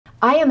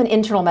I am an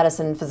internal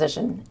medicine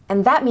physician,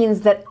 and that means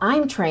that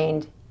I'm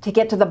trained to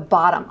get to the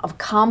bottom of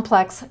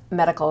complex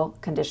medical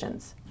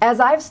conditions.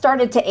 As I've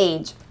started to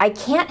age, I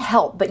can't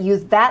help but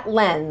use that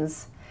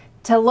lens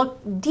to look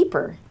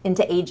deeper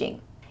into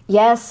aging.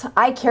 Yes,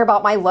 I care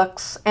about my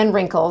looks and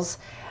wrinkles,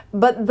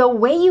 but the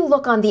way you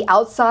look on the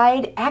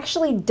outside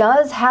actually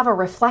does have a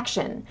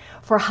reflection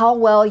for how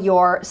well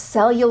your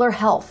cellular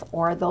health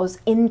or those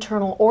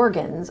internal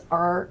organs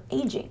are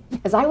aging.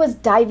 As I was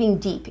diving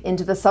deep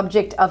into the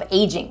subject of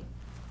aging,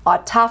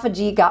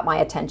 autophagy got my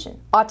attention.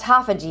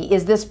 Autophagy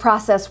is this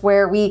process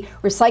where we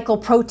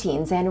recycle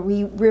proteins and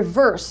we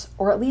reverse,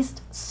 or at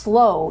least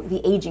slow, the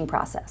aging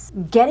process.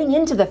 Getting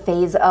into the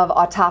phase of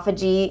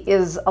autophagy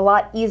is a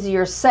lot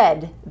easier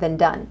said than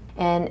done.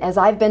 And as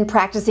I've been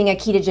practicing a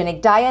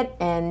ketogenic diet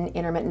and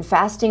intermittent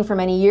fasting for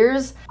many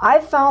years,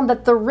 I've found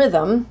that the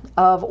rhythm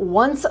of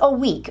once a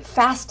week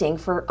fasting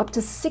for up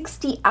to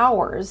 60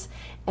 hours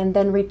and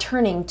then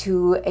returning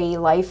to a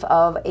life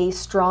of a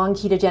strong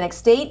ketogenic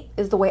state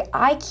is the way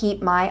I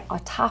keep my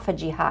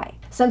autophagy high.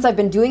 Since I've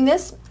been doing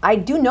this, I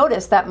do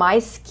notice that my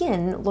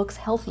skin looks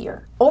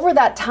healthier. Over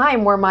that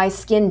time where my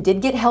skin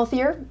did get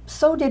healthier,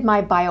 so did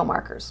my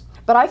biomarkers.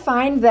 But I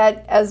find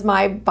that as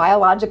my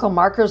biological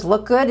markers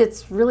look good,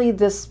 it's really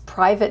this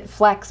private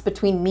flex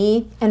between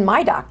me and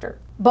my doctor.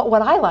 But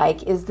what I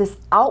like is this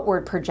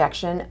outward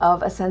projection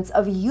of a sense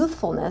of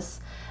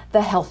youthfulness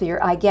the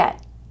healthier I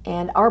get.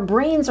 And our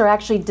brains are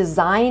actually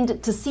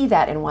designed to see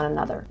that in one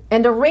another.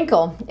 And a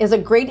wrinkle is a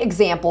great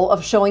example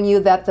of showing you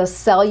that the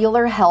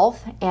cellular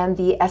health and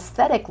the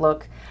aesthetic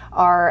look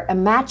are a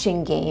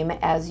matching game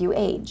as you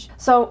age.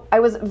 So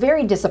I was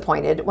very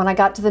disappointed when I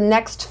got to the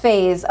next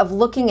phase of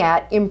looking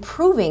at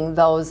improving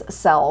those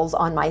cells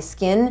on my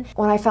skin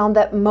when I found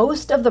that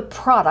most of the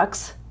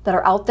products that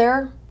are out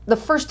there, the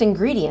first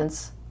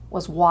ingredients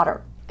was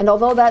water. And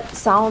although that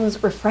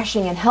sounds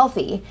refreshing and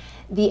healthy,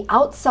 the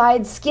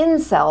outside skin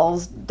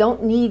cells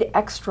don't need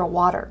extra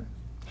water.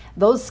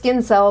 Those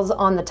skin cells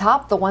on the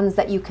top, the ones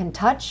that you can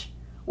touch,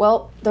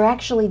 well, they're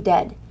actually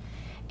dead.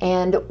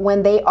 And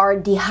when they are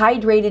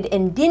dehydrated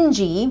and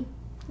dingy,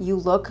 you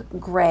look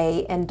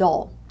gray and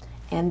dull.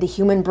 And the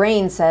human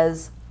brain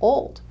says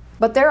old.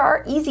 But there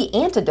are easy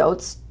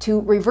antidotes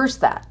to reverse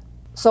that.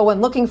 So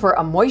when looking for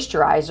a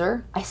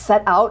moisturizer, I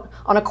set out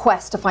on a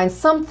quest to find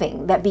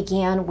something that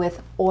began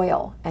with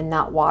oil and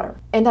not water.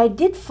 And I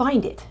did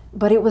find it,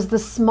 but it was the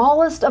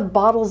smallest of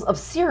bottles of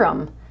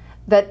serum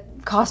that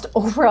cost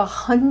over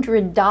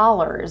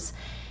 $100.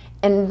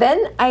 And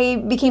then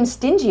I became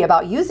stingy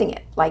about using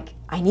it. Like,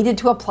 I needed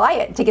to apply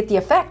it to get the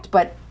effect,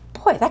 but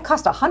boy, that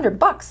cost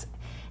 $100.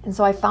 And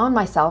so I found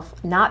myself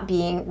not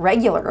being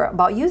regular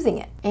about using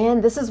it.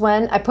 And this is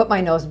when I put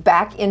my nose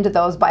back into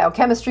those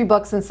biochemistry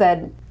books and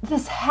said,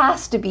 this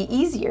has to be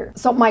easier.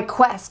 So my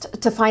quest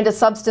to find a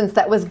substance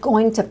that was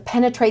going to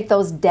penetrate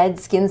those dead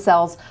skin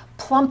cells,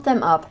 plump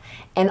them up,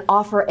 and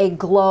offer a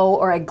glow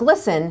or a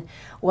glisten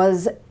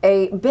was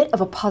a bit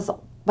of a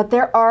puzzle. But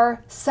there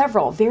are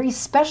several very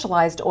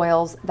specialized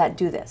oils that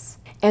do this.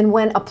 And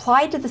when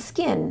applied to the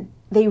skin,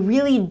 they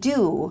really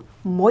do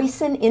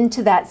moisten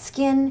into that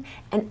skin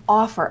and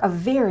offer a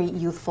very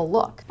youthful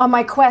look. On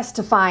my quest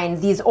to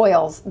find these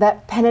oils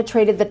that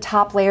penetrated the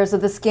top layers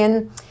of the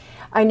skin,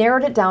 I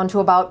narrowed it down to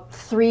about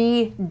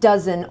 3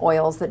 dozen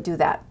oils that do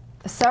that.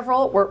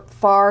 Several were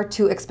far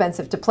too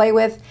expensive to play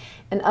with,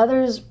 and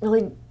others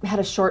really had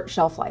a short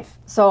shelf life.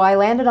 So I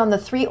landed on the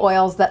 3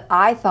 oils that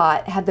I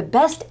thought had the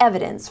best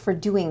evidence for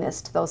doing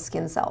this to those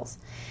skin cells.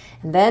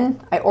 And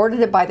then I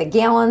ordered it by the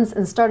gallons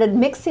and started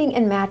mixing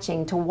and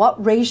matching to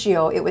what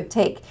ratio it would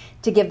take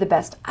to give the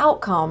best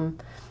outcome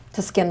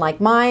to skin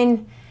like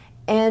mine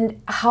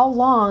and how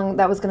long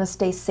that was going to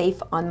stay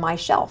safe on my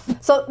shelf.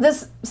 So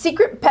this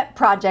secret pet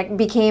project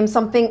became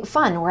something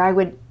fun where I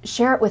would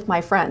share it with my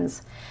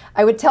friends.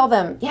 I would tell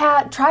them,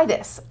 yeah, try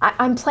this.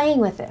 I'm playing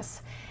with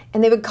this.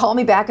 And they would call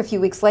me back a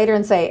few weeks later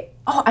and say,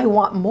 oh, I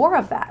want more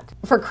of that.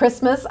 For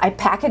Christmas, I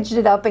packaged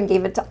it up and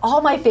gave it to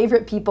all my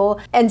favorite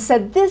people and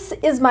said, this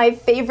is my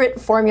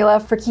favorite formula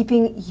for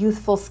keeping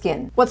youthful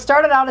skin. What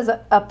started out as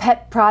a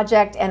pet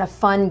project and a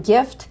fun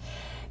gift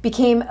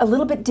became a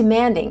little bit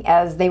demanding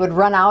as they would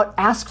run out,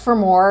 ask for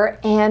more,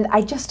 and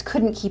I just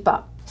couldn't keep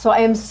up. So I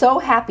am so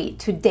happy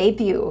to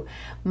debut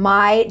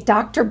my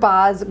Dr.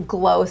 Boz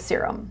Glow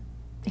Serum.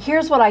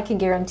 Here's what I can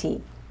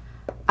guarantee.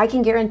 I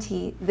can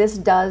guarantee this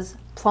does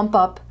plump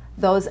up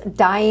those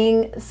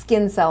dying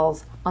skin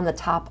cells on the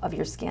top of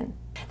your skin.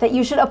 That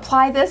you should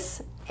apply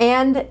this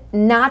and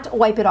not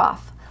wipe it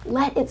off.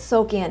 Let it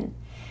soak in.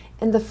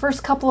 In the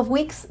first couple of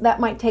weeks, that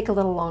might take a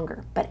little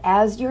longer. But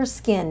as your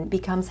skin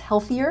becomes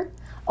healthier,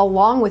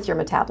 along with your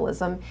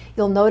metabolism,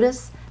 you'll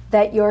notice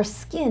that your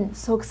skin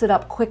soaks it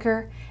up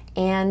quicker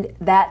and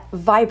that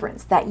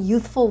vibrance, that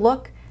youthful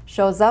look,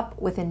 shows up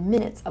within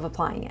minutes of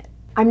applying it.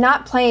 I'm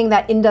not playing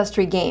that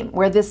industry game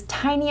where this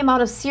tiny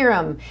amount of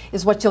serum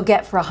is what you'll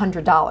get for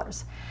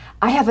 $100.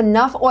 I have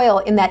enough oil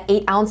in that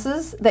 8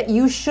 ounces that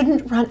you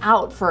shouldn't run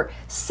out for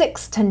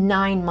 6 to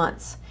 9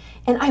 months.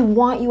 And I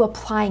want you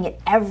applying it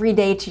every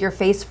day to your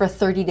face for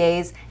 30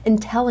 days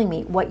and telling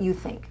me what you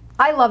think.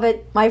 I love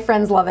it, my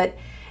friends love it,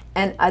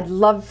 and I'd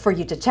love for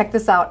you to check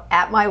this out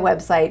at my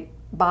website,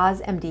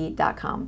 bozmd.com.